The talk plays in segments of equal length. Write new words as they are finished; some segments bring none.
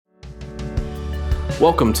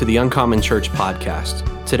Welcome to the Uncommon Church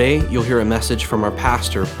podcast. Today, you'll hear a message from our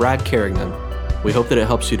pastor, Brad Carignan. We hope that it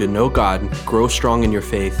helps you to know God, grow strong in your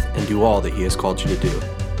faith, and do all that He has called you to do.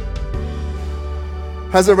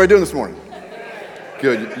 How's everybody doing this morning?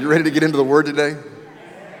 Good. You ready to get into the Word today?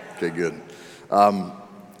 Okay, good.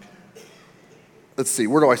 Let's see.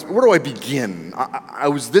 Where do I begin? I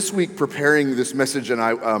was this week preparing this message, and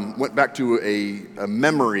I went back to a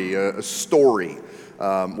memory, a story.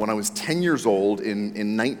 When I was 10 years old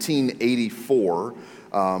in 1984,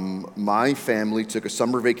 my family took a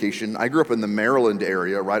summer vacation. I grew up in the Maryland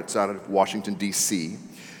area, right outside of Washington, D.C.,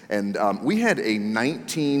 and we had a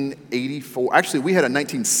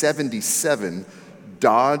 1977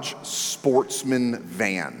 Dodge Sportsman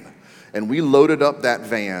van. And we loaded up that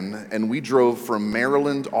van, and we drove from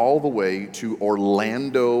Maryland all the way to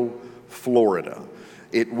Orlando, Florida.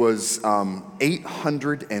 It was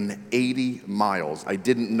 880 miles. I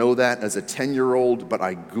didn't know that as a 10-year-old, but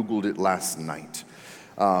I Googled it last night.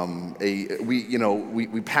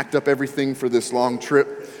 We packed up everything for this long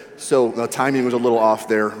trip, so the timing was a little off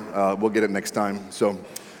there. We'll get it next time. So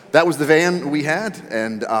that was the van we had,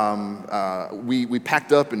 and we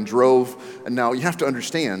packed up and drove. And now you have to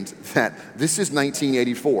understand that this is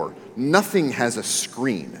 1984. Nothing has a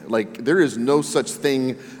screen. Like, there is no such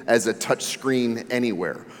thing as a touch screen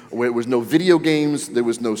anywhere. There was no video games, there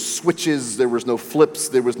was no switches, there was no flips,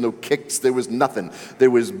 there was no kicks, there was nothing. There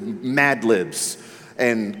was Mad Libs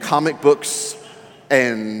and comic books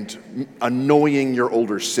and annoying your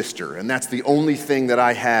older sister. And that's the only thing that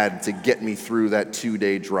I had to get me through that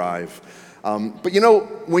 2-day drive. But you know,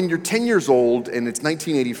 when you're 10 years old and it's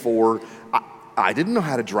 1984, I didn't know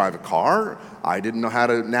how to drive a car. I didn't know how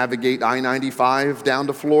to navigate I-95 down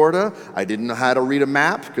to Florida. I didn't know how to read a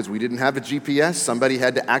map because we didn't have a GPS. Somebody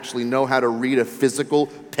had to actually know how to read a physical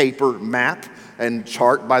paper map and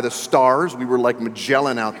chart by the stars. We were like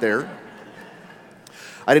Magellan out there.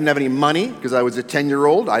 I didn't have any money because I was a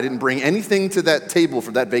 10-year-old. I didn't bring anything to that table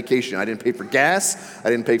for that vacation. I didn't pay for gas. I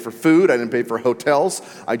didn't pay for food. I didn't pay for hotels.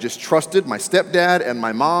 I just trusted my stepdad and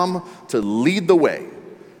my mom to lead the way.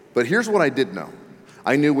 But here's what I did know.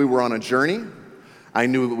 I knew we were on a journey. I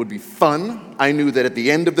knew it would be fun. I knew that at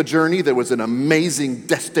the end of the journey, there was an amazing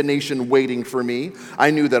destination waiting for me.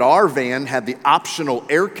 I knew that our van had the optional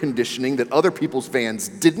air conditioning that other people's vans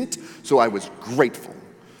didn't, so I was grateful.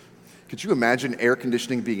 Could you imagine air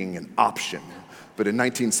conditioning being an option? But in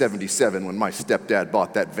 1977, when my stepdad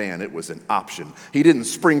bought that van, it was an option. He didn't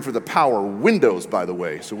spring for the power windows, by the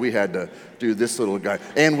way, so we had to do this little guy.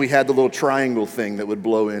 And we had the little triangle thing that would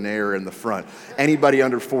blow in air in the front. Anybody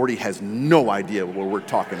under 40 has no idea what we're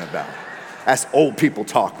talking about. That's old people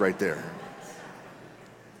talk right there.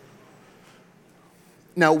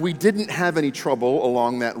 Now, we didn't have any trouble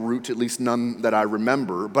along that route, at least none that I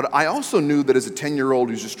remember, but I also knew that as a 10-year-old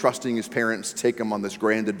who's just trusting his parents to take him on this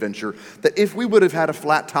grand adventure, that if we would have had a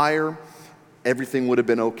flat tire, everything would have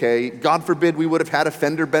been okay. God forbid we would have had a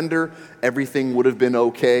fender bender, everything would have been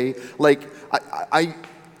okay. Like,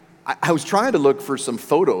 I was trying to look for some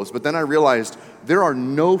photos, but then I realized there are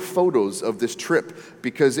no photos of this trip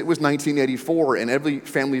because it was 1984 and every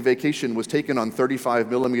family vacation was taken on 35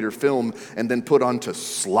 millimeter film and then put onto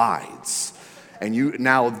slides. And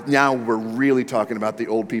now we're really talking about the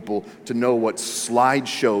old people to know what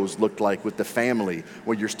slideshows looked like with the family,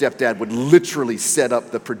 where your stepdad would literally set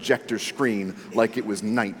up the projector screen like it was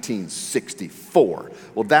 1964.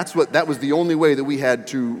 Well, that was the only way that we had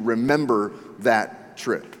to remember that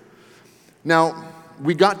trip. Now,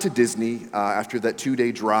 we got to Disney after that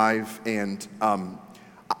 2-day drive, and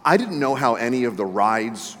I didn't know how any of the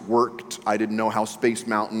rides worked. I didn't know how Space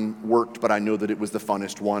Mountain worked, but I know that it was the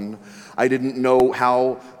funnest one. I didn't know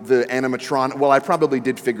how the I probably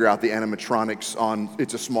did figure out the animatronics on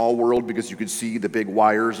It's a Small World because you could see the big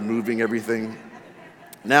wires moving everything.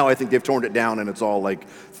 Now I think they've torn it down and it's all like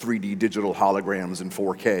 3D digital holograms in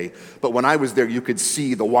 4K. But when I was there, you could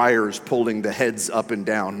see the wires pulling the heads up and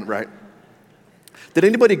down, right? Did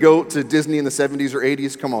anybody go to Disney in the 70s or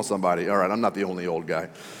 80s? Come on, somebody. All right, I'm not the only old guy.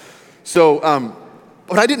 So,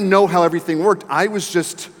 but I didn't know how everything worked. I was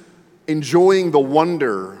just enjoying the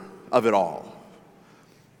wonder of it all.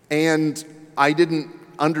 And I didn't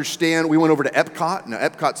understand. We went over to Epcot. Now,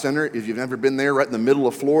 Epcot Center, if you've never been there, right in the middle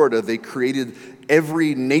of Florida, they created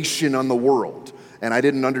every nation on the world. And I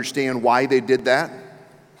didn't understand why they did that.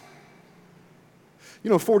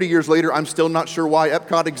 40 years later, I'm still not sure why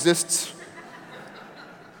Epcot exists.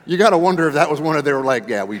 You got to wonder if that was one of their,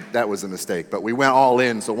 that was a mistake. But we went all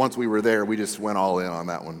in, so once we were there, we just went all in on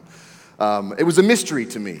that one. It was a mystery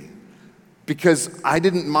to me because I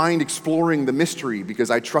didn't mind exploring the mystery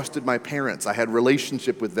because I trusted my parents. I had a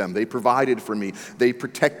relationship with them. They provided for me. They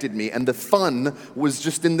protected me. And the fun was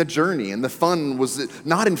just in the journey. And the fun was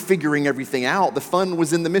not in figuring everything out. The fun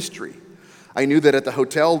was in the mystery. I knew that at the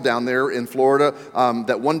hotel down there in Florida,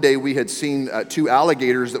 that one day we had seen 2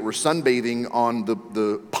 alligators that were sunbathing on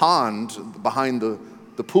the pond behind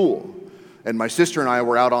the pool. And my sister and I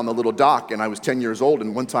were out on the little dock, and I was 10 years old,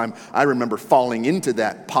 and one time I remember falling into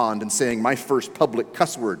that pond and saying my first public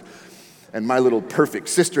cuss word. And my little perfect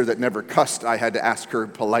sister that never cussed, I had to ask her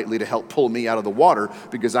politely to help pull me out of the water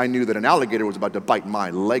because I knew that an alligator was about to bite my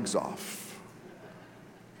legs off.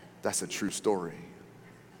 That's a true story.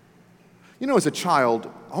 You know, as a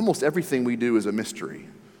child, almost everything we do is a mystery.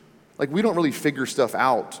 Like, we don't really figure stuff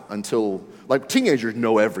out until, like, teenagers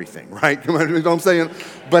know everything, right? You know what I'm saying?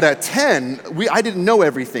 But at 10, I didn't know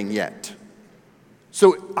everything yet.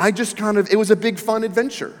 So I just it was a big fun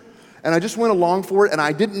adventure. And I just went along for it, and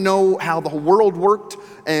I didn't know how the whole world worked,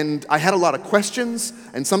 and I had a lot of questions,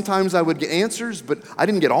 and sometimes I would get answers, but I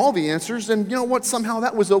didn't get all the answers, and you know what? Somehow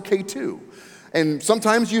that was okay too. And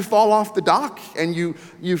sometimes you fall off the dock and you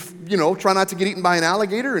try not to get eaten by an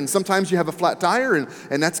alligator, and sometimes you have a flat tire,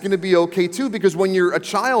 and that's going to be okay too, because when you're a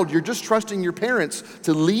child, you're just trusting your parents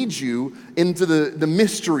to lead you into the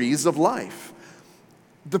mysteries of life.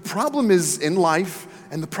 The problem is in life,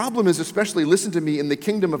 and the problem is especially, listen to me, in the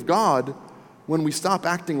kingdom of God, when we stop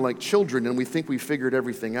acting like children and we think we figured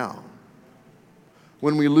everything out.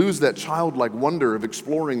 When we lose that childlike wonder of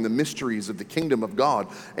exploring the mysteries of the kingdom of God,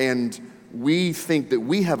 and we think that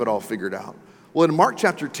we have it all figured out. Well, in Mark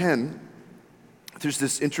chapter 10, there's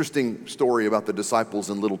this interesting story about the disciples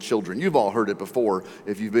and little children. You've all heard it before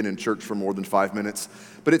if you've been in church for more than 5 minutes.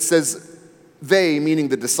 But it says, they, meaning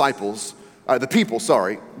the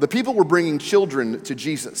people were bringing children to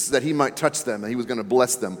Jesus that he might touch them and he was going to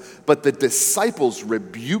bless them. But the disciples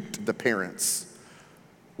rebuked the parents.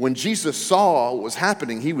 When Jesus saw what was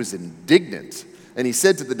happening, he was indignant. And he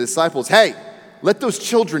said to the disciples, hey, let those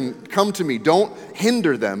children come to me. Don't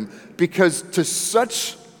hinder them, because to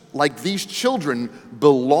such like these children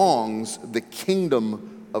belongs the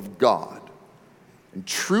kingdom of God. And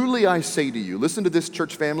truly I say to you, listen to this,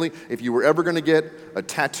 church family, if you were ever going to get a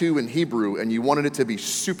tattoo in Hebrew and you wanted it to be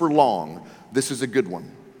super long, this is a good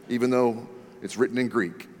one, even though it's written in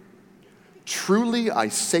Greek. Truly I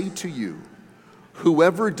say to you,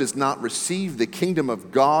 whoever does not receive the kingdom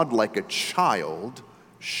of God like a child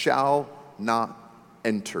shall not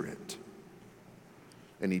enter it.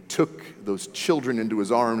 And he took those children into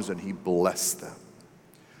his arms and he blessed them.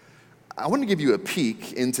 I want to give you a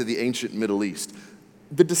peek into the ancient Middle East.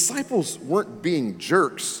 The disciples weren't being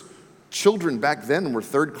jerks. Children back then were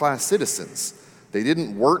third-class citizens. They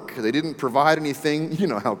didn't work, they didn't provide anything. You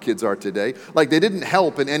know how kids are today. Like, they didn't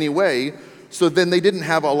help in any way, so then they didn't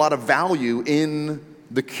have a lot of value in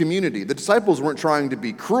the community. The disciples weren't trying to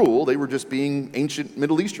be cruel, they were just being ancient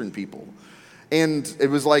Middle Eastern people. And it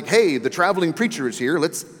was like, hey, the traveling preacher is here,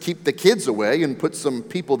 let's keep the kids away and put some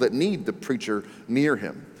people that need the preacher near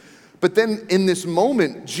him. But then in this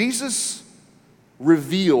moment, Jesus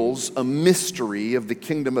reveals a mystery of the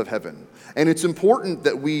kingdom of heaven. And it's important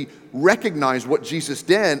that we recognize what Jesus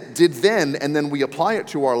did then, and then we apply it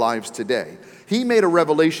to our lives today. He made a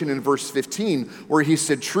revelation in verse 15 where he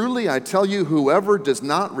said, truly I tell you, whoever does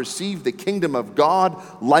not receive the kingdom of God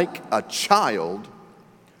like a child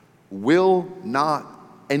will not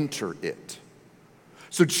enter it.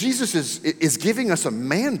 So Jesus is giving us a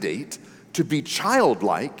mandate to be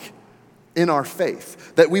childlike in our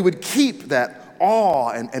faith, that we would keep that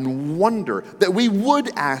awe and wonder, that we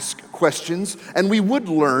would ask questions and we would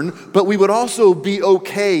learn, but we would also be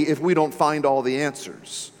okay if we don't find all the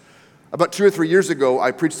answers. About 2 or 3 years ago,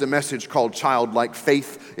 I preached a message called Childlike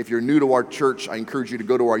Faith. If you're new to our church, I encourage you to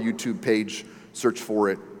go to our YouTube page, search for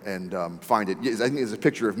it, and find it. I think there's a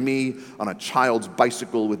picture of me on a child's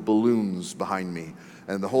bicycle with balloons behind me.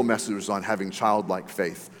 And the whole message was on having childlike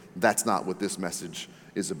faith. That's not what this message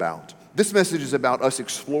is about. This message is about us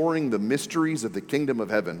exploring the mysteries of the kingdom of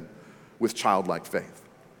heaven with childlike faith.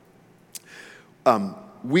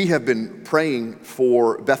 We have been praying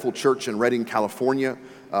for Bethel Church in Redding, California,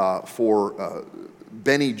 for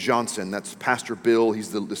Benny Johnson. That's Pastor Bill.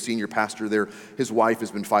 He's the senior pastor there. His wife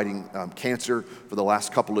has been fighting cancer for the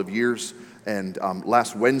last couple of years. And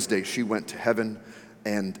last Wednesday, she went to heaven.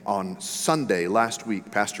 And on Sunday, last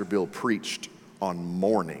week, Pastor Bill preached on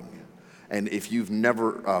mourning. And if you've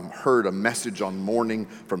never heard a message on mourning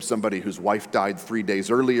from somebody whose wife died 3 days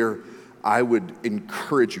earlier, I would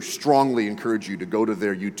strongly encourage you to go to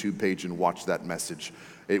their YouTube page and watch that message.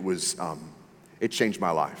 It changed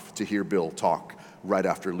my life to hear Bill talk right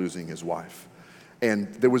after losing his wife.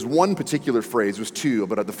 And there was one particular phrase, it was two,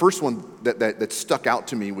 but the first one that stuck out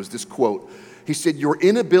to me was this quote. He said, "Your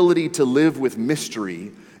inability to live with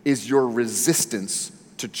mystery is your resistance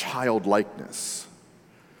to childlikeness."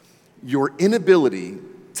 Your inability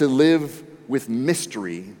to live with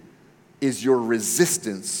mystery is your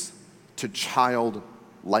resistance to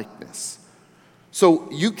childlikeness. So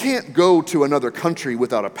you can't go to another country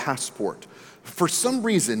without a passport. For some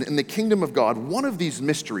reason, in the kingdom of God, one of these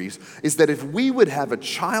mysteries is that if we would have a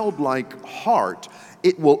childlike heart,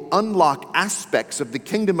 it will unlock aspects of the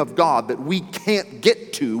kingdom of God that we can't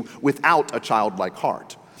get to without a childlike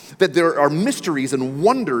heart. That there are mysteries and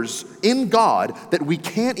wonders in God that we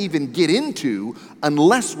can't even get into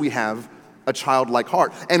unless we have a childlike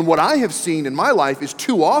heart. And what I have seen in my life is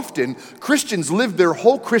too often Christians live their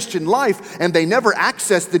whole Christian life and they never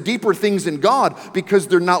access the deeper things in God because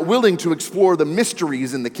they're not willing to explore the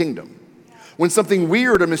mysteries in the kingdom. When something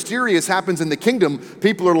weird or mysterious happens in the kingdom,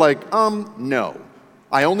 people are like, no.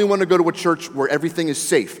 I only want to go to a church where everything is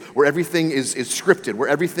safe, where everything is scripted, where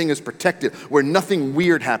everything is protected, where nothing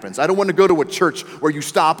weird happens. I don't want to go to a church where you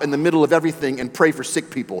stop in the middle of everything and pray for sick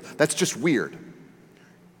people. That's just weird.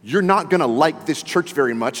 You're not going to like this church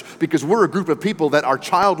very much because we're a group of people that are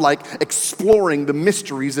childlike, exploring the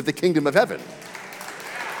mysteries of the kingdom of heaven.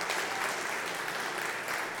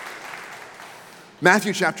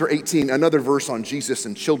 Matthew chapter 18, another verse on Jesus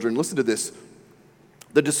and children. Listen to this.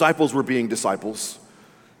 The disciples were being disciples,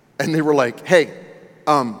 and they were like, hey,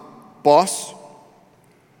 boss,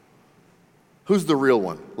 who's the real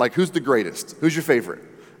one? Like, who's the greatest? Who's your favorite?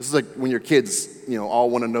 This is like when your kids, all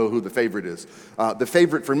want to know who the favorite is. The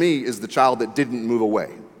favorite for me is the child that didn't move away.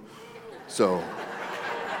 So,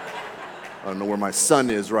 I don't know where my son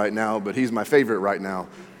is right now, but he's my favorite right now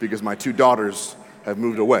because my two daughters have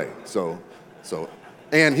moved away. So,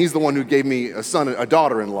 and he's the one who gave me a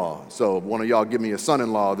daughter-in-law. So, if one of y'all give me a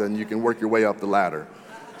son-in-law, then you can work your way up the ladder.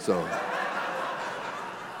 So,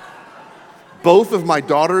 both of my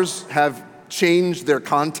daughters have changed their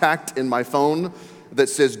contact in my phone that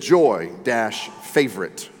says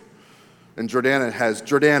Joy-favorite. And Jordana has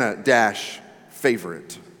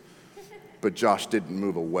Jordana-favorite. But Josh didn't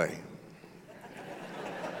move away.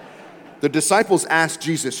 The disciples asked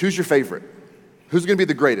Jesus, who's your favorite? Who's going to be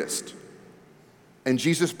the greatest? And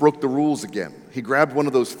Jesus broke the rules again. He grabbed one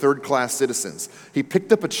of those third-class citizens. He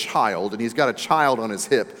picked up a child, and he's got a child on his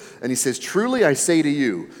hip. And he says, truly I say to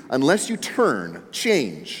you, unless you turn,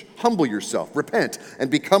 change, humble yourself, repent,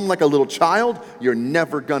 and become like a little child, you're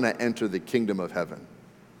never going to enter the kingdom of heaven.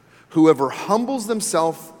 Whoever humbles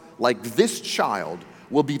themselves like this child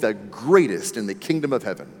will be the greatest in the kingdom of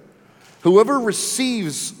heaven. Whoever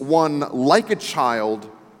receives one like a child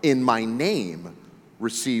in my name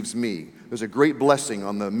receives me. There's a great blessing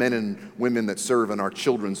on the men and women that serve in our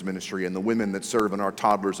children's ministry and the women that serve in our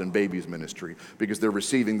toddlers and babies ministry because they're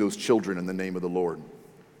receiving those children in the name of the Lord.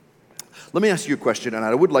 Let me ask you a question, and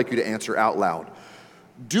I would like you to answer out loud.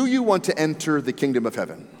 Do you want to enter the kingdom of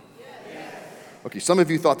heaven? Yes. Okay, some of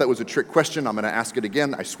you thought that was a trick question. I'm going to ask it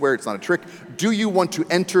again. I swear it's not a trick. Do you want to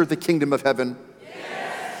enter the kingdom of heaven?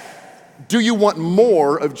 Yes. Do you want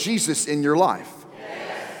more of Jesus in your life?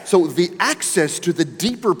 So the access to the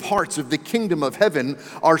deeper parts of the kingdom of heaven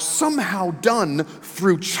are somehow done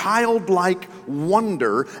through childlike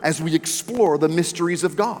wonder as we explore the mysteries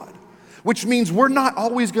of God. Which means we're not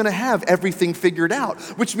always going to have everything figured out.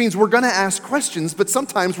 Which means we're going to ask questions, but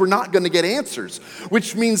sometimes we're not going to get answers.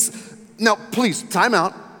 Which means, now please, time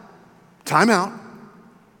out. Time out.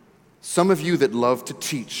 Some of you that love to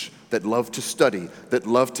teach, that love to study, that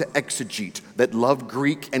love to exegete, that love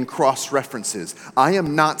Greek and cross-references. I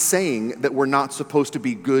am not saying that we're not supposed to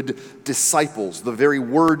be good disciples. The very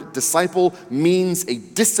word disciple means a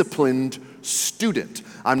disciplined student.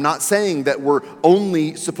 I'm not saying that we're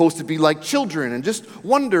only supposed to be like children and just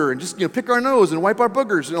wonder and just pick our nose and wipe our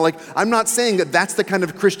boogers. I'm not saying that that's the kind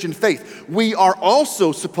of Christian faith. We are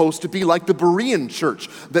also supposed to be like the Berean church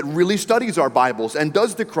that really studies our Bibles and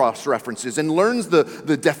does the cross references and learns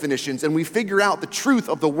the definitions, and we figure out the truth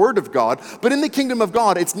of the Word of God. But in the kingdom of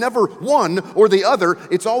God, it's never one or the other.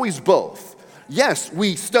 It's always both. Yes,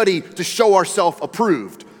 we study to show ourselves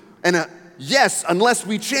approved, and yes, unless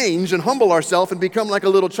we change and humble ourselves and become like a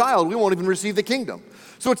little child, we won't even receive the kingdom.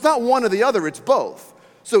 So it's not one or the other, it's both.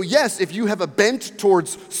 So yes, if you have a bent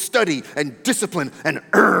towards study and discipline and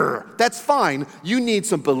that's fine. You need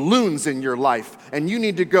some balloons in your life, and you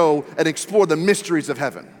need to go and explore the mysteries of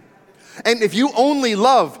heaven. And if you only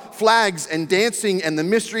love flags and dancing and the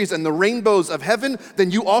mysteries and the rainbows of heaven, then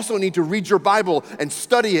you also need to read your Bible and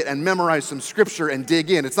study it and memorize some scripture and dig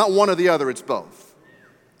in. It's not one or the other, it's both.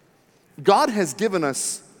 God has given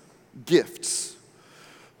us gifts.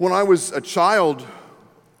 When I was a child,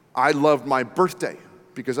 I loved my birthday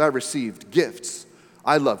because I received gifts.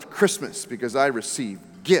 I loved Christmas because I received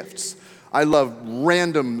gifts. I loved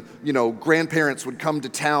random, grandparents would come to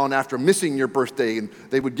town after missing your birthday and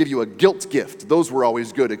they would give you a guilt gift. Those were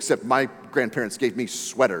always good, except my grandparents gave me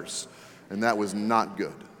sweaters, and that was not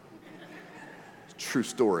good. True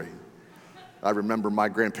story. I remember my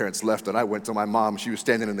grandparents left and I went to my mom. She was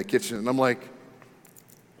standing in the kitchen and I'm like,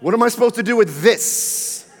 what am I supposed to do with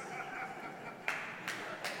this?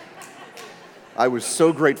 I was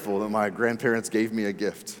so grateful that my grandparents gave me a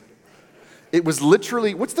gift. It was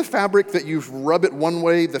literally, what's the fabric that you rub it one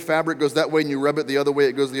way, the fabric goes that way, and you rub it the other way,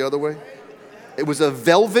 it goes the other way? It was a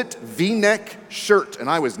velvet V-neck shirt, and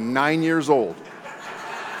I was 9 years old.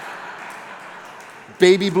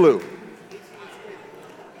 Baby blue.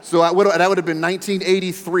 So that would have been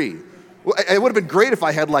 1983. It would have been great if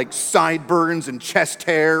I had like sideburns and chest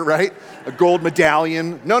hair, right? A gold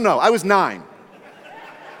medallion. No, I was 9.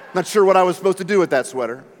 Not sure what I was supposed to do with that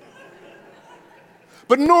sweater.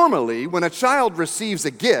 But normally, when a child receives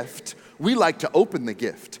a gift, we like to open the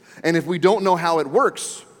gift. And if we don't know how it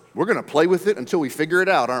works, we're going to play with it until we figure it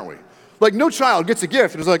out, aren't we? Like, no child gets a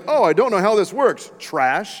gift and is like, oh, I don't know how this works.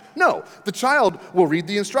 Trash. No, the child will read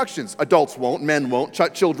the instructions. Adults won't, men won't,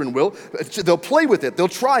 children will. They'll play with it. They'll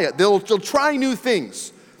try it. They'll try new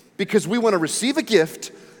things because we want to receive a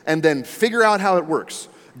gift and then figure out how it works.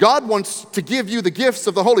 God wants to give you the gifts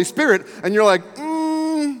of the Holy Spirit, and you're like,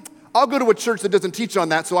 I'll go to a church that doesn't teach on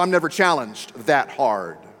that, so I'm never challenged that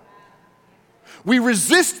hard. We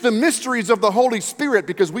resist the mysteries of the Holy Spirit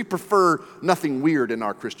because we prefer nothing weird in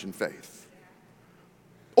our Christian faith.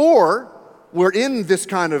 Or we're in this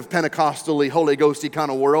kind of Pentecostally, Holy Ghosty kind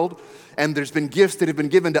of world, and there's been gifts that have been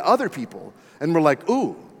given to other people, and we're like,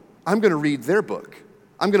 ooh, I'm going to read their book.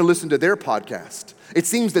 I'm going to listen to their podcast. It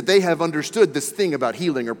seems that they have understood this thing about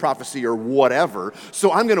healing or prophecy or whatever,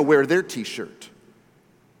 so I'm going to wear their t-shirt.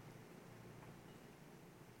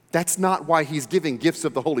 That's not why he's giving gifts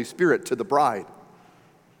of the Holy Spirit to the bride.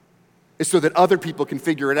 It's so that other people can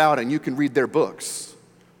figure it out and you can read their books.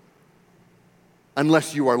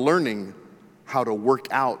 Unless you are learning how to work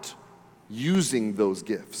out using those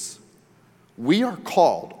gifts. We are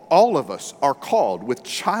called, all of us are called with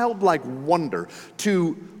childlike wonder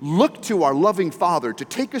to look to our loving Father to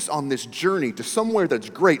take us on this journey to somewhere that's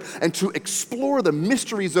great and to explore the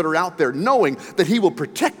mysteries that are out there, knowing that he will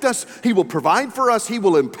protect us, he will provide for us, he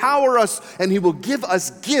will empower us, and he will give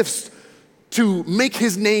us gifts to make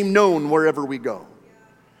his name known wherever we go.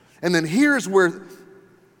 And then here's where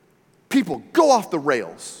people go off the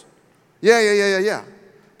rails. Yeah.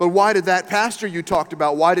 But why did that pastor you talked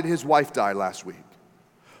about, why did his wife die last week?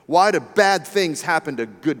 Why do bad things happen to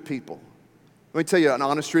good people? Let me tell you an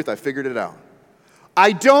honest truth, I figured it out.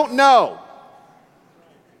 I don't know.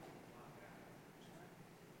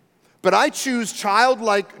 But I choose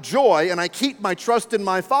childlike joy and I keep my trust in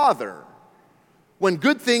my Father when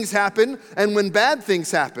good things happen and when bad things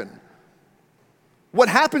happen. What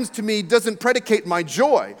happens to me doesn't predicate my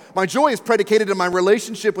joy. My joy is predicated in my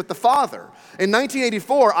relationship with the Father. In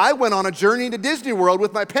 1984, I went on a journey to Disney World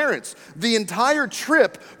with my parents. The entire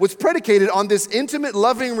trip was predicated on this intimate,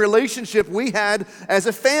 loving relationship we had as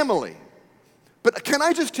a family. But can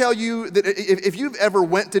I just tell you that if you've ever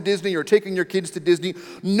went to Disney or taken your kids to Disney,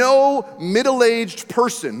 no middle-aged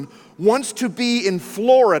person wants to be in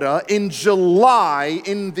Florida in July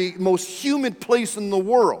in the most humid place in the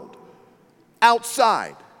world.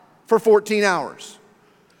 Outside for 14 hours.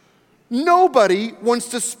 Nobody wants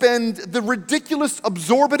to spend the ridiculous,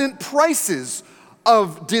 exorbitant prices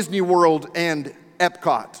of Disney World and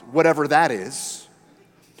Epcot, whatever that is.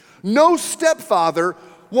 No stepfather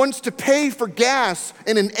wants to pay for gas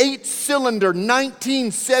in an 8-cylinder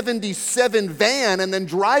 1977 van and then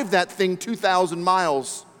drive that thing 2,000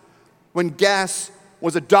 miles when gas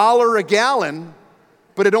was $1 a gallon.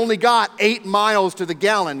 But it only got 8 miles to the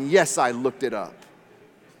gallon. Yes, I looked it up.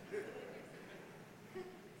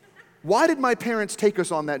 Why did my parents take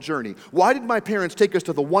us on that journey? Why did my parents take us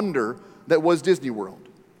to the wonder that was Disney World?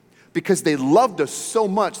 Because they loved us so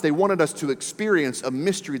much, they wanted us to experience a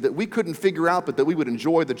mystery that we couldn't figure out, but that we would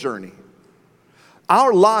enjoy the journey.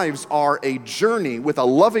 Our lives are a journey with a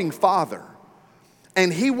loving Father.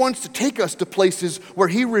 And he wants to take us to places where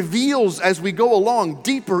he reveals as we go along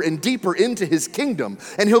deeper and deeper into his kingdom.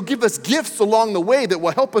 And he'll give us gifts along the way that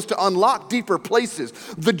will help us to unlock deeper places.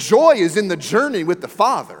 The joy is in the journey with the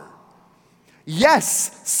Father.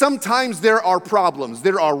 Yes, sometimes there are problems.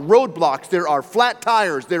 There are roadblocks. There are flat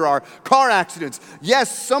tires. There are car accidents.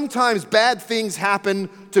 Yes, sometimes bad things happen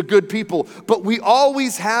to good people. But we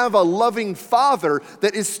always have a loving Father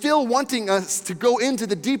that is still wanting us to go into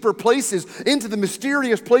the deeper places, into the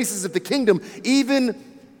mysterious places of the kingdom, even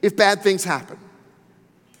if bad things happen.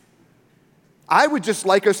 I would just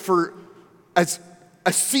like us as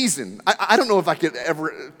a season. I don't know if I could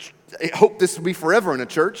ever hope this would be forever in a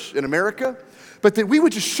church in America, but that we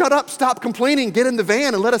would just shut up, stop complaining, get in the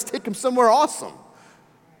van, and let us take him somewhere awesome.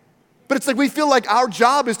 But it's like we feel like our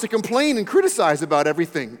job is to complain and criticize about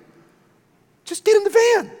everything. Just get in the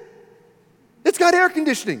van. It's got air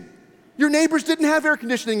conditioning. Your neighbors didn't have air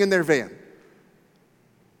conditioning in their van.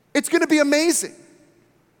 It's going to be amazing.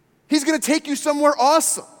 He's going to take you somewhere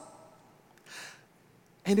awesome.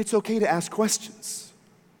 And it's okay to ask questions.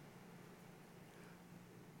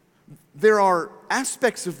 There are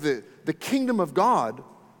aspects of the kingdom of God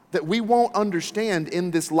that we won't understand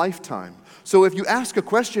in this lifetime. So if you ask a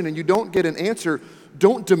question and you don't get an answer,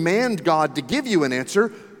 don't demand God to give you an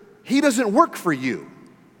answer. He doesn't work for you.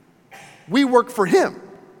 We work for him.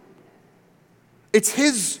 It's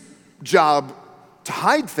his job to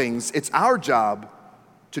hide things. It's our job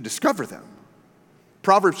to discover them.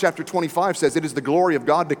 Proverbs chapter 25 says, "It is the glory of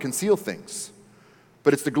God to conceal things,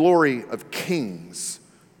 but it's the glory of kings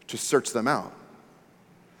to search them out."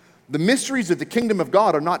 The mysteries of the kingdom of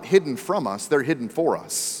God are not hidden from us, they're hidden for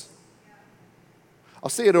us. I'll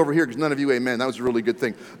say it over here because none of you amen. That was a really good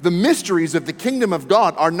thing. The mysteries of the kingdom of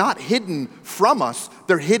God are not hidden from us,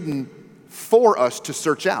 they're hidden for us to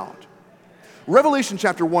search out. Revelation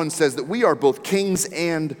chapter 1 says that we are both kings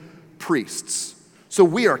and priests. So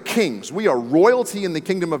we are kings. We are royalty in the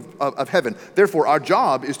kingdom of heaven. Therefore, our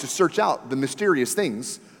job is to search out the mysterious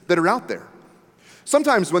things that are out there.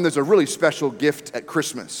 Sometimes when there's a really special gift at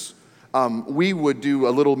Christmas, we would do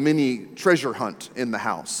a little mini treasure hunt in the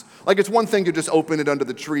house. Like, it's one thing to just open it under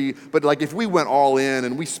the tree, but like if we went all in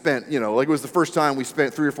and we spent, like it was the first time we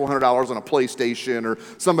spent $300 or $400 on a PlayStation, or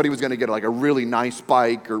somebody was going to get like a really nice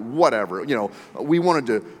bike or whatever, we wanted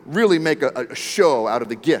to really make a show out of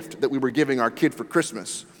the gift that we were giving our kid for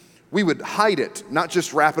Christmas. We would hide it, not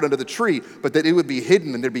just wrap it under the tree, but that it would be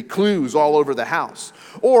hidden and there'd be clues all over the house.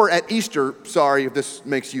 Or at Easter, sorry if this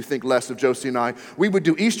makes you think less of Josie and I, we would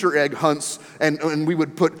do Easter egg hunts and we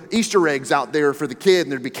would put Easter eggs out there for the kid,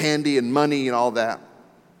 and there'd be candy and money and all that.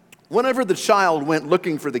 Whenever the child went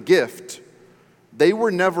looking for the gift, they were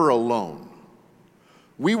never alone.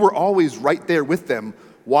 We were always right there with them,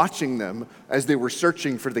 watching them as they were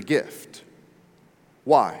searching for the gift.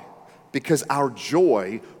 Why? Because our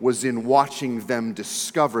joy was in watching them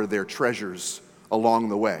discover their treasures along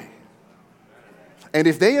the way. And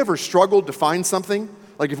if they ever struggled to find something,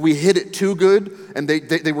 like if we hid it too good and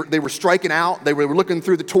they were striking out, they were looking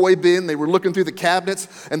through the toy bin, they were looking through the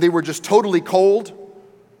cabinets, and they were just totally cold,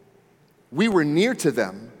 we were near to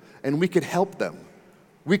them and we could help them.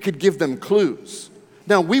 We could give them clues.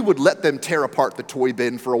 Now, we would let them tear apart the toy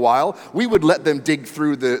bin for a while. We would let them dig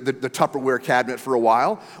through the Tupperware cabinet for a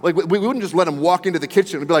while. Like, we wouldn't just let them walk into the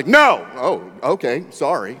kitchen and be like, "No!" "Oh, okay,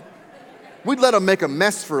 sorry." We'd let them make a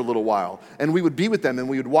mess for a little while, and we would be with them and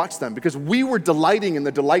we would watch them because we were delighting in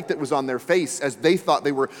the delight that was on their face as they thought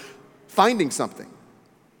they were finding something.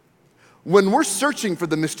 When we're searching for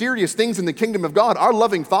the mysterious things in the kingdom of God, our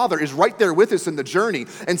loving Father is right there with us in the journey.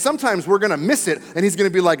 And sometimes we're going to miss it, and he's going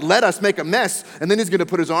to be like, "Let us make a mess." And then he's going to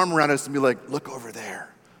put his arm around us and be like, "Look over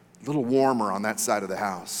there, a little warmer on that side of the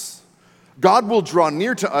house." God will draw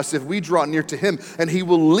near to us if we draw near to him, and he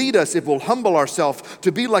will lead us if we'll humble ourselves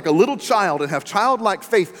to be like a little child and have childlike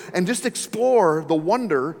faith and just explore the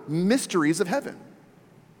wonder mysteries of heaven.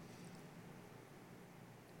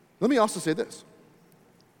 Let me also say this.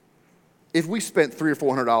 If we spent $300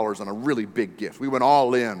 or $400 on a really big gift, we went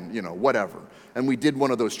all in, whatever, and we did one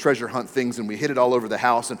of those treasure hunt things and we hid it all over the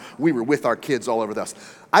house and we were with our kids all over the house.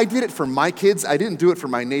 I did it for my kids. I didn't do it for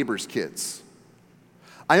my neighbor's kids.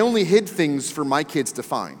 I only hid things for my kids to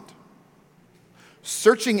find.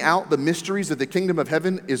 Searching out the mysteries of the kingdom of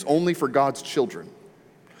heaven is only for God's children.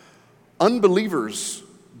 Unbelievers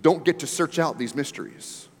don't get to search out these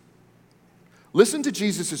mysteries. Listen to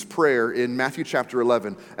Jesus' prayer in Matthew chapter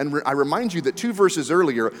 11. And I remind you that 2 verses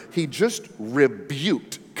earlier, he just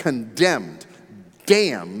rebuked, condemned,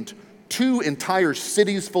 damned 2 entire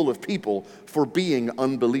cities full of people for being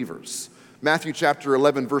unbelievers. Matthew chapter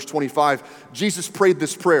 11, verse 25, Jesus prayed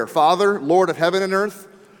this prayer: "Father, Lord of heaven and earth,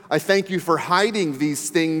 I thank you for hiding these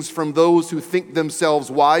things from those who think themselves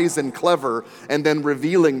wise and clever and then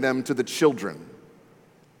revealing them to the children."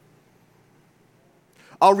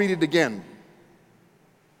 I'll read it again.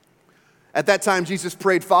 At that time, Jesus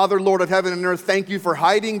prayed, Father, Lord of heaven and earth, thank you for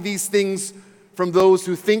hiding these things from those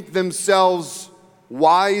who think themselves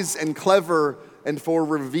wise and clever, and for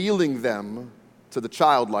revealing them to the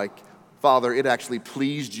childlike. Father, it actually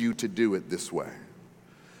pleased you to do it this way.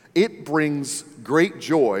 It brings great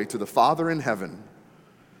joy to the Father in heaven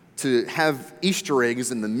to have Easter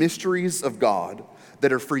eggs in the mysteries of God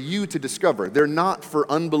that are for you to discover. They're not for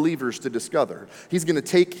unbelievers to discover. He's going to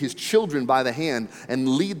take his children by the hand and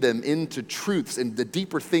lead them into truths and the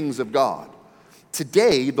deeper things of God.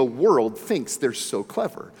 Today, the world thinks they're so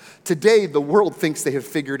clever. Today, the world thinks they have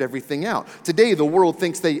figured everything out. Today, the world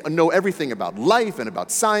thinks they know everything about life and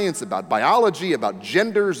about science, about biology, about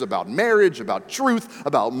genders, about marriage, about truth,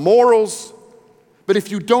 about morals. But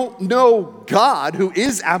if you don't know God, who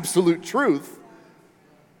is absolute truth,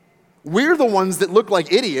 we're the ones that look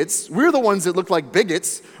like idiots. We're the ones that look like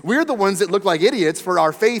bigots. We're the ones that look like idiots for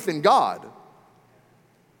our faith in God.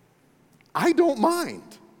 I don't mind.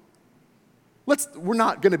 We're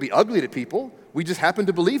not going to be ugly to people. We just happen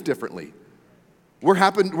to believe differently.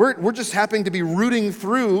 We're just happening to be rooting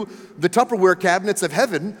through the Tupperware cabinets of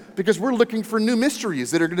heaven because we're looking for new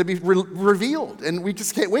mysteries that are going to be revealed. And we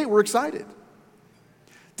just can't wait. We're excited.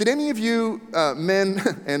 Did any of you,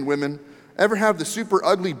 men and women, ever have the super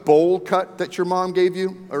ugly bowl cut that your mom gave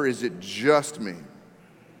you? Or is it just me?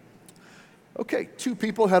 Okay, 2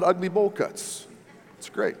 people had ugly bowl cuts. It's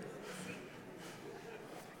great.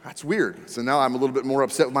 That's weird. So now I'm a little bit more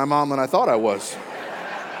upset with my mom than I thought I was.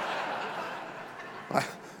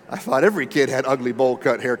 I thought every kid had ugly bowl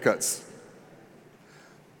cut haircuts.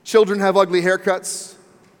 Children have ugly haircuts.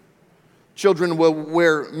 Children will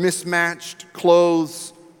wear mismatched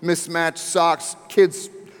clothes, mismatched socks. Kids,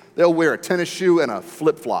 they'll wear a tennis shoe and a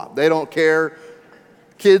flip-flop. They don't care.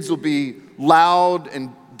 Kids will be loud and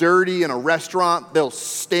dirty in a restaurant. They'll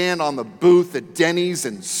stand on the booth at Denny's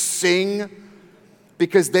and sing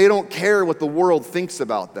because they don't care what the world thinks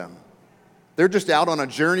about them. They're just out on a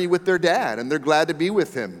journey with their dad, and they're glad to be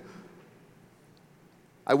with him.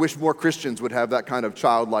 I wish more Christians would have that kind of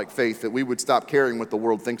childlike faith, that we would stop caring what the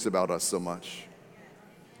world thinks about us so much.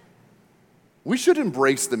 We should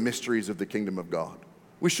embrace the mysteries of the kingdom of God.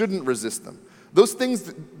 We shouldn't resist them. Those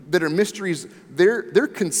things that are mysteries, they're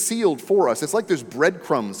concealed for us. It's like there's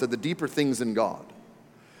breadcrumbs to the deeper things in God.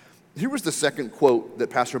 Here was the second quote that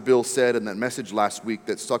Pastor Bill said in that message last week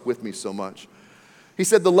that stuck with me so much. He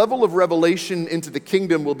said, the level of revelation into the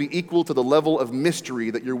kingdom will be equal to the level of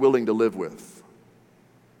mystery that you're willing to live with.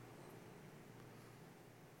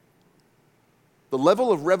 The level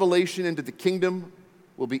of revelation into the kingdom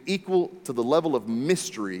will be equal to the level of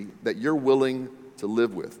mystery that you're willing to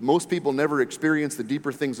live with. Most people never experience the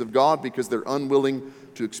deeper things of God because they're unwilling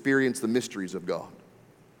to experience the mysteries of God.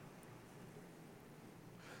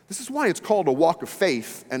 This is why it's called a walk of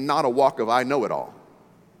faith and not a walk of I know it all.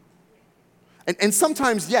 And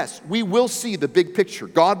sometimes, yes, we will see the big picture.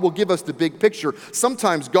 God will give us the big picture.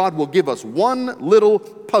 Sometimes God will give us one little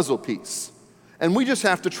puzzle piece. And we just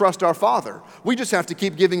have to trust our Father. We just have to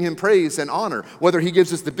keep giving him praise and honor. Whether he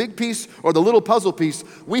gives us the big piece or the little puzzle piece,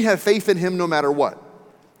 we have faith in him no matter what.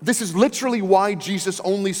 This is literally why Jesus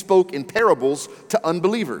only spoke in parables to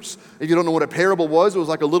unbelievers. If you don't know what a parable was, it was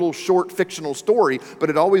like a little short fictional story, but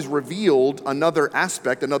it always revealed another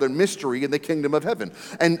aspect, another mystery in the kingdom of heaven.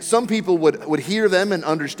 And some people would hear them and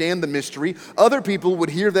understand the mystery. Other people would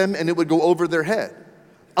hear them and it would go over their head.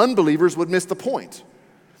 Unbelievers would miss the point.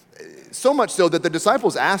 So much so that the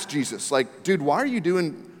disciples asked Jesus, like, dude, why are you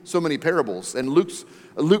doing so many parables? And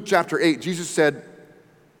Luke chapter 8, Jesus said,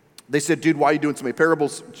 they said, dude, why are you doing so many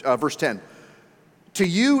parables? Verse 10, to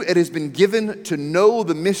you it has been given to know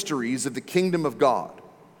the mysteries of the kingdom of God,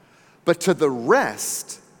 but to the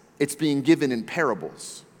rest it's being given in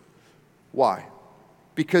parables. Why?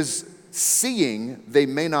 Because seeing they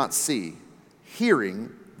may not see, hearing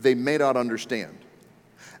they may not understand.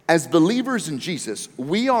 As believers in Jesus,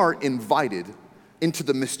 we are invited into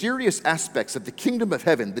the mysterious aspects of the kingdom of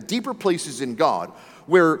heaven, the deeper places in God,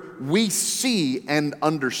 where we see and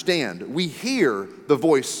understand. We hear the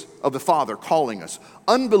voice of the Father calling us.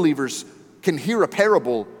 Unbelievers can hear a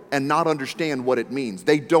parable and not understand what it means.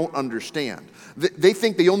 They don't understand. They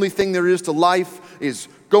think the only thing there is to life is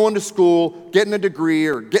going to school, getting a degree,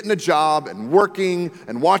 or getting a job, and working,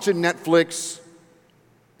 and watching Netflix,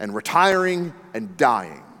 and retiring, and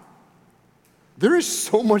dying. There is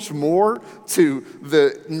so much more to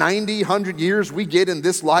the 90, 100 years we get in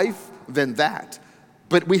this life than that.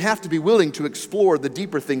 But we have to be willing to explore the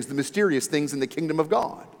deeper things, the mysterious things in the kingdom of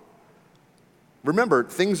God. Remember,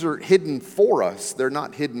 things are hidden for us. They're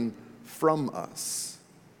not hidden from us.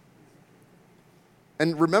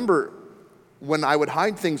 And remember, when I would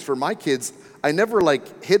hide things from my kids, I never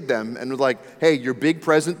like hid them and was like, hey, your big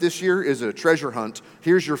present this year is a treasure hunt.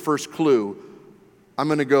 Here's your first clue. I'm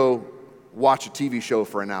going to go watch a TV show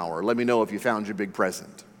for an hour. Let me know if you found your big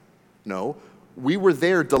present. No, we were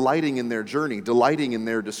there delighting in their journey, delighting in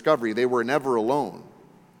their discovery. They were never alone.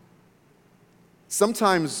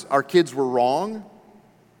 Sometimes our kids were wrong,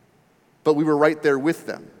 but we were right there with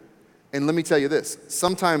them. And let me tell you this,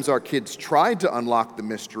 sometimes our kids tried to unlock the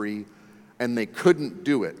mystery and they couldn't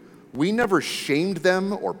do it. We never shamed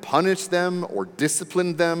them or punished them or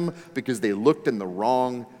disciplined them because they looked in the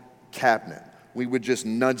wrong cabinet. We would just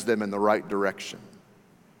nudge them in the right direction.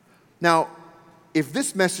 Now, if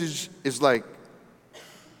this message is like,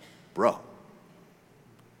 bro,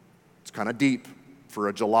 it's kind of deep for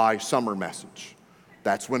a July summer message.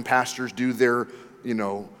 That's when pastors do their,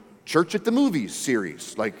 church at the movies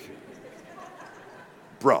series. Like,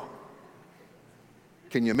 bro,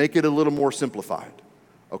 can you make it a little more simplified?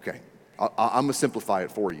 Okay, I'm going to simplify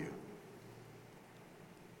it for you.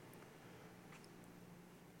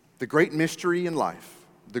 The great mystery in life,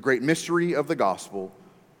 the great mystery of the gospel,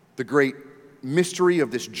 the great mystery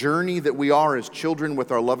of this journey that we are as children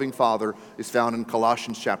with our loving Father is found in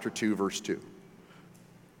Colossians chapter 2, verse 2.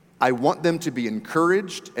 I want them to be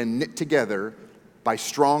encouraged and knit together by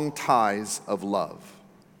strong ties of love.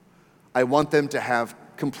 I want them to have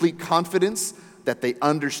complete confidence that they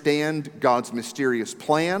understand God's mysterious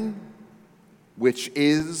plan, which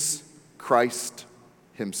is Christ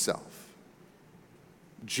himself.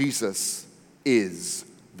 Jesus is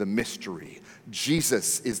the mystery.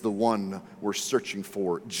 Jesus is the one we're searching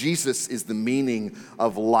for. Jesus is the meaning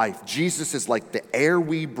of life. Jesus is like the air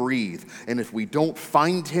we breathe, and if we don't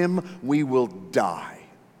find him, we will die.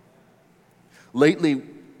 Lately,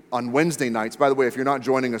 on Wednesday nights, by the way, if you're not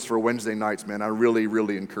joining us for Wednesday nights, man, I really,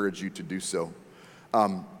 really encourage you to do so.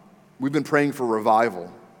 We've been praying for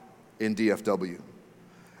revival in DFW.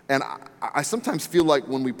 And I sometimes feel like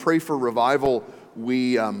when we pray for revival,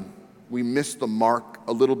 we miss the mark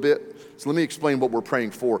a little bit. So let me explain what we're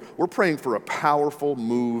praying for. We're praying for a powerful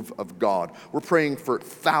move of God. We're praying for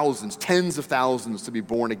thousands, tens of thousands to be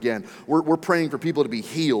born again. We're praying for people to be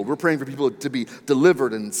healed. We're praying for people to be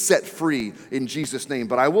delivered and set free in Jesus' name.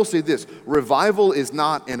 But I will say this, revival is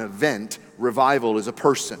not an event. Revival is a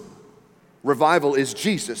person. Revival is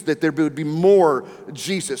Jesus, that there would be more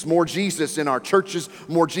Jesus in our churches,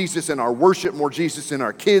 more Jesus in our worship, more Jesus in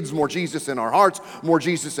our kids, more Jesus in our hearts, more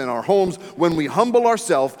Jesus in our homes. When we humble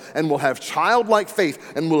ourselves and we'll have childlike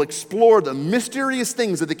faith and we'll explore the mysterious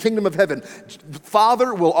things of the kingdom of heaven,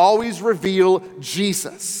 Father will always reveal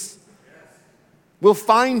Jesus. We'll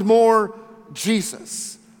find more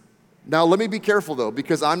Jesus. Now let me be careful though,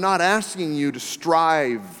 because I'm not asking you to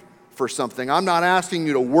strive for something. I'm not asking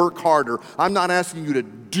you to work harder. I'm not asking you to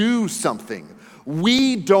do something.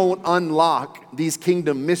 We don't unlock these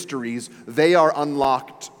kingdom mysteries. They are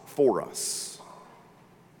unlocked for us.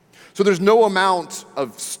 So there's no amount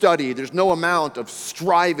of study, there's no amount of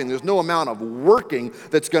striving, there's no amount of working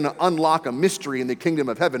that's going to unlock a mystery in the kingdom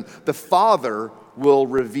of heaven. The Father will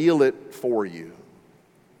reveal it for you.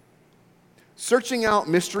 Searching out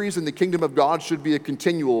mysteries in the kingdom of God should be a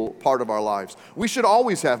continual part of our lives. We should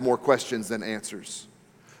always have more questions than answers.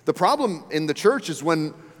 The problem in the church is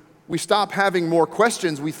when we stop having more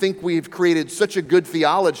questions, we think we've created such a good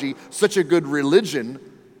theology, such a good religion,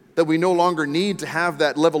 that we no longer need to have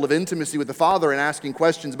that level of intimacy with the Father and asking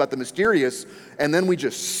questions about the mysterious, and then we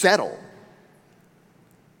just settle.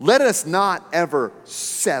 Let us not ever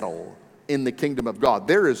settle in the kingdom of God.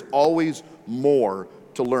 There is always more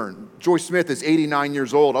to learn. Joyce Smith is 89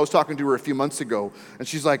 years old. I was talking to her a few months ago, and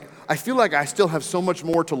she's like, I feel like I still have so much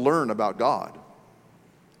more to learn about God.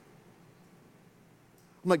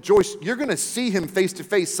 I'm like, Joyce, you're going to see him face to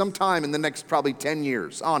face sometime in the next probably 10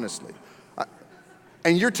 years, honestly.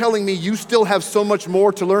 And you're telling me you still have so much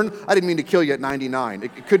more to learn? I didn't mean to kill you at 99.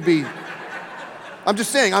 It could be, I'm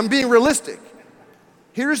just saying, I'm being realistic.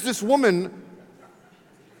 Here's this woman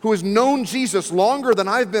who has known Jesus longer than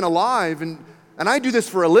I've been alive, and I do this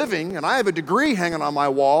for a living, and I have a degree hanging on my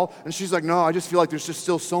wall, and she's like, no, I just feel like there's just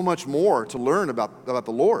still so much more to learn about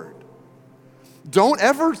the Lord. Don't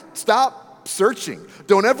ever stop searching.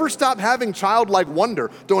 Don't ever stop having childlike wonder.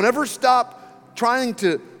 Don't ever stop trying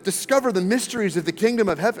to discover the mysteries of the kingdom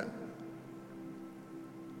of heaven.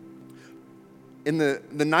 In the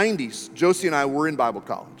 90s, Josie and I were in Bible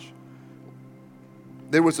college.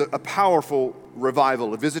 There was a powerful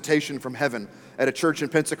revival, a visitation from heaven at a church in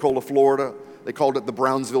Pensacola, Florida. They called it the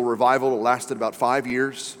Brownsville Revival. It lasted about 5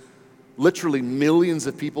 years. Literally millions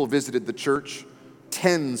of people visited the church.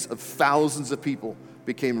 Tens of thousands of people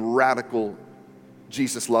became radical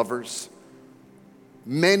Jesus lovers.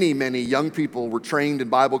 Many, many young people were trained in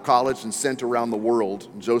Bible college and sent around the world.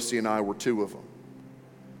 Josie and I were two of them.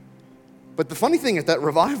 But the funny thing at that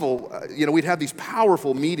revival, we'd have these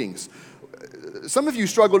powerful meetings. Some of you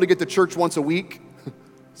struggle to get to church once a week.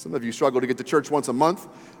 Some of you struggle to get to church once a month.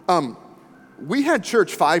 We had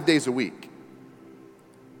church 5 days a week.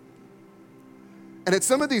 And at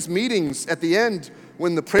some of these meetings, at the end,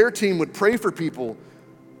 when the prayer team would pray for people,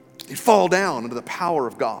 they'd fall down under the power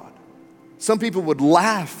of God. Some people would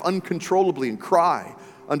laugh uncontrollably and cry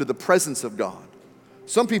under the presence of God.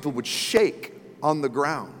 Some people would shake on the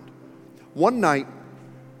ground. One night,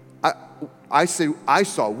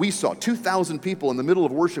 we saw 2,000 people in the middle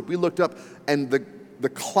of worship. We looked up, and the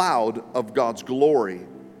cloud of God's glory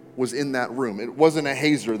was in that room. It wasn't a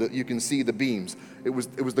hazer that you can see the beams. It was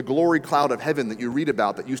the glory cloud of heaven that you read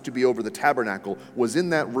about that used to be over the tabernacle was in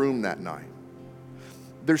that room that night.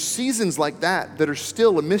 There's seasons like that are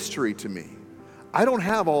still a mystery to me. I don't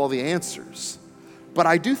have all the answers, but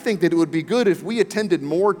I do think that it would be good if we attended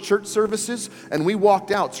more church services and we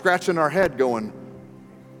walked out scratching our head going,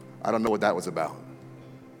 I don't know what that was about.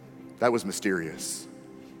 That was mysterious,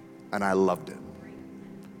 and I loved it.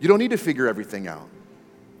 You don't need to figure everything out.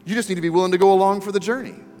 You just need to be willing to go along for the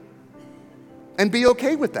journey and be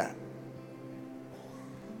okay with that.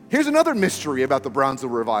 Here's another mystery about the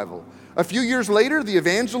Bronzeville Revival. A few years later, the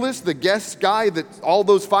evangelist, the guest guy that all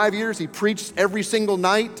those 5 years he preached every single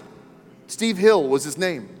night, Steve Hill was his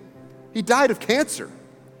name. He died of cancer.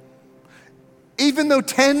 Even though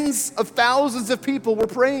tens of thousands of people were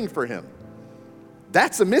praying for him.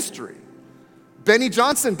 That's a mystery. Benny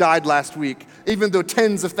Johnson died last week, even though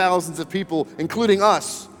tens of thousands of people, including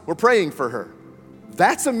us, were praying for her.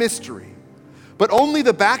 That's a mystery. But only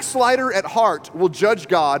the backslider at heart will judge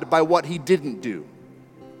God by what he didn't do.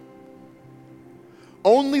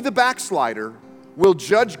 Only the backslider will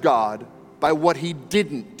judge God by what he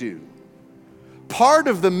didn't do. Part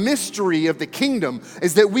of the mystery of the kingdom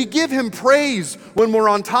is that we give him praise when we're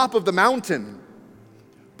on top of the mountain,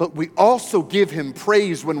 but we also give him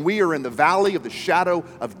praise when we are in the valley of the shadow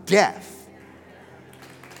of death.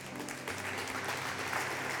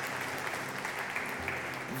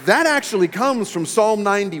 That actually comes from Psalm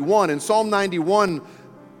 91. In Psalm 91,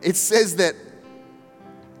 it says that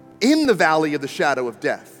in the valley of the shadow of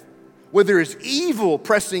death, where there is evil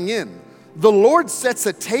pressing in, the Lord sets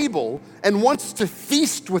a table and wants to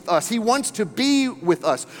feast with us. He wants to be with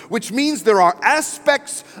us, which means there are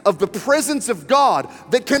aspects of the presence of God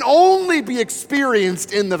that can only be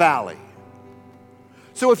experienced in the valley.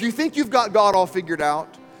 So if you think you've got God all figured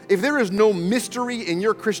out, if there is no mystery in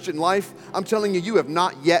your Christian life, I'm telling you, you have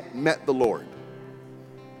not yet met the Lord.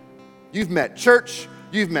 You've met church,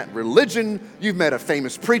 you've met religion, you've met a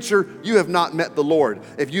famous preacher, you have not met the Lord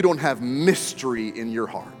if you don't have mystery in your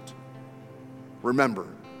heart. Remember,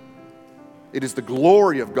 it is the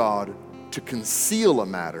glory of God to conceal a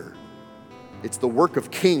matter. It's the work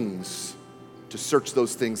of kings to search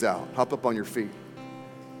those things out. Hop up on your feet.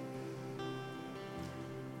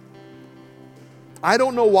 I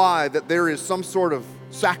don't know why that there is some sort of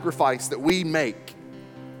sacrifice that we make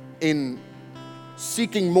in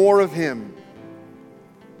seeking more of him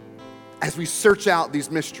as we search out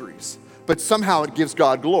these mysteries, but somehow it gives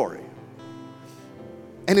God glory.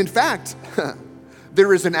 And in fact,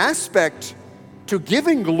 there is an aspect to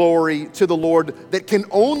giving glory to the Lord that can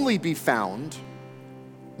only be found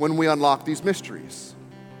when we unlock these mysteries.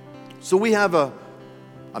 So we have a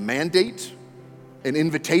mandate, an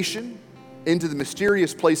invitation into the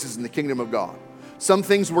mysterious places in the kingdom of God. Some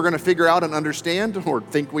things we're going to figure out and understand or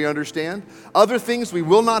think we understand. Other things we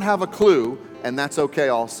will not have a clue, and that's okay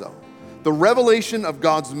also. The revelation of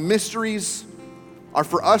God's mysteries are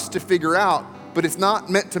for us to figure out, but it's not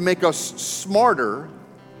meant to make us smarter.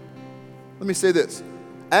 Let me say this.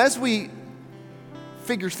 As we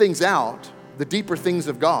figure things out, the deeper things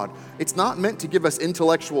of God, it's not meant to give us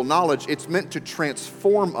intellectual knowledge. It's meant to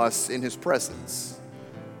transform us in his presence.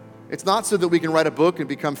 It's not so that we can write a book and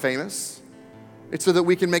become famous. It's so that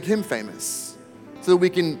we can make him famous. So that we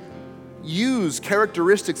can use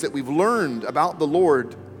characteristics that we've learned about the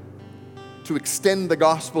Lord to extend the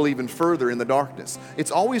gospel even further in the darkness.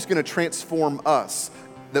 It's always going to transform us,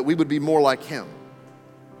 that we would be more like him.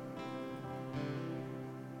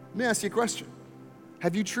 Let me ask you a question.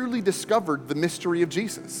 Have you truly discovered the mystery of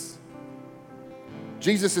Jesus?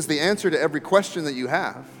 Jesus is the answer to every question that you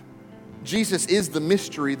have. Jesus is the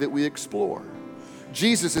mystery that we explore.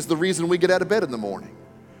 Jesus is the reason we get out of bed in the morning.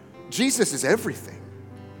 Jesus is everything.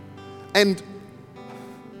 And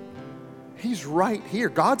he's right here.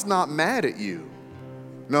 God's not mad at you.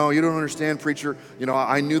 No, you don't understand, preacher.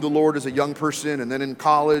 I knew the Lord as a young person, and then in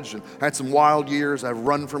college, and had some wild years. I've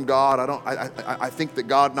run from God. I think that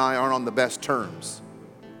God and I aren't on the best terms.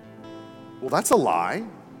 Well, that's a lie.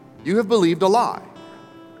 You have believed a lie.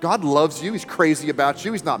 God loves you. He's crazy about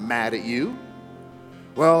you. He's not mad at you.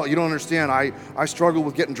 Well, you don't understand. I struggle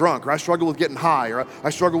with getting drunk, or I struggle with getting high, or I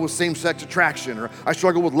struggle with same-sex attraction, or I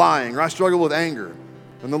struggle with lying, or I struggle with anger.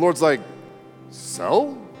 And the Lord's like,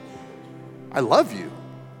 so? I love you.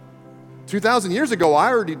 2,000 years ago, I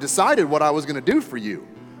already decided what I was going to do for you.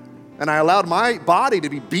 And I allowed my body to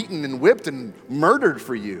be beaten and whipped and murdered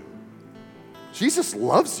for you. Jesus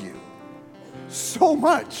loves you so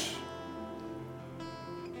much.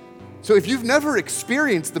 So if you've never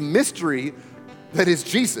experienced the mystery that is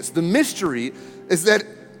Jesus, the mystery is that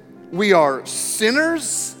we are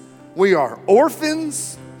sinners, we are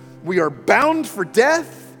orphans, we are bound for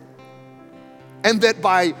death, and that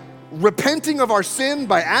by repenting of our sin,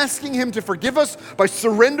 by asking Him to forgive us, by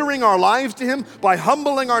surrendering our lives to Him, by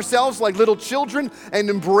humbling ourselves like little children and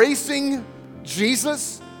embracing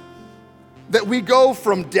Jesus, that we go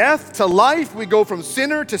from death to life, we go from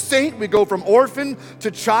sinner to saint, we go from orphan to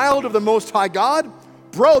child of the Most High God.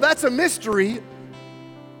 Bro, that's a mystery,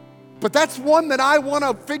 but that's one that I want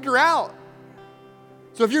to figure out.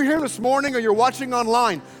 So if you're here this morning or you're watching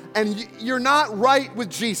online and you're not right with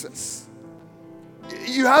Jesus,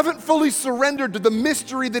 you haven't fully surrendered to the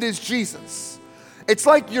mystery that is Jesus. It's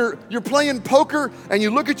like you're playing poker and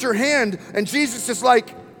you look at your hand and Jesus is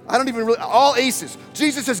like, all aces.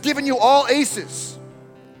 Jesus has given you all aces.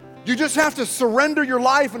 You just have to surrender your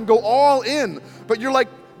life and go all in. But you're like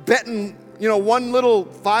betting, one little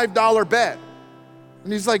 $5 bet.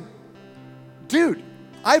 And He's like, dude,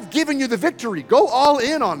 I've given you the victory. Go all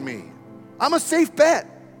in on me. I'm a safe bet.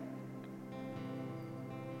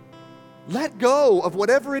 Let go of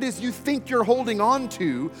whatever it is you think you're holding on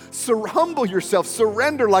to. Humble yourself,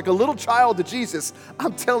 surrender like a little child to Jesus.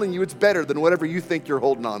 I'm telling you, it's better than whatever you think you're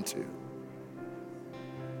holding on to.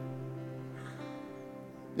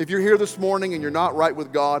 If you're here this morning and you're not right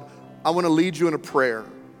with God, I want to lead you in a prayer.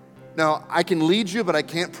 Now, I can lead you, but I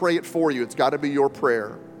can't pray it for you. It's got to be your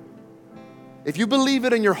prayer. If you believe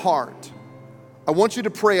it in your heart, I want you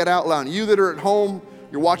to pray it out loud. You that are at home,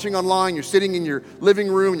 you're watching online, you're sitting in your living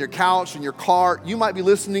room, in your couch, in your car, you might be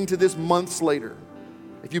listening to this months later.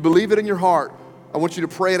 If you believe it in your heart, I want you to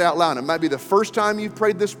pray it out loud. It might be the first time you've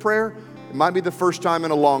prayed this prayer. It might be the first time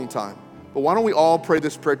in a long time. But why don't we all pray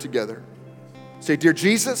this prayer together? Say, dear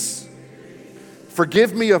Jesus,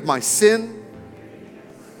 forgive me of my sin.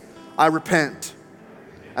 I repent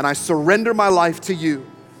and I surrender my life to you.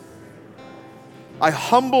 I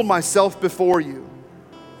humble myself before you.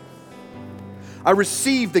 I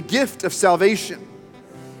receive the gift of salvation.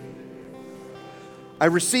 I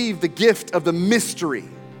receive the gift of the mystery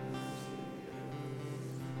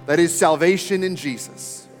that is salvation in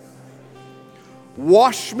Jesus.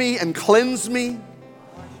 Wash me and cleanse me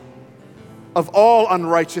of all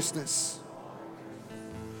unrighteousness.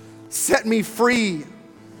 Set me free.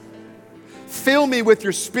 Fill me with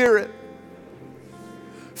your Spirit.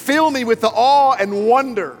 Fill me with the awe and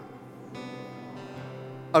wonder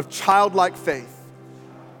of childlike faith.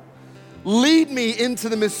 Lead me into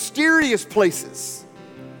the mysterious places.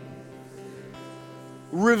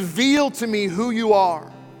 Reveal to me who you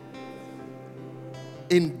are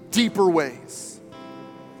in deeper ways.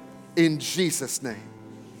 In Jesus' name,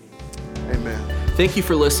 amen. Thank you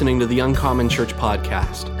for listening to the Uncommon Church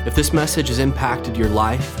podcast. If this message has impacted your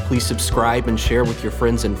life, please subscribe and share with your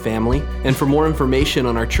friends and family. And for more information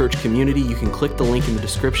on our church community, you can click the link in the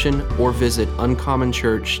description or visit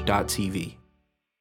uncommonchurch.tv.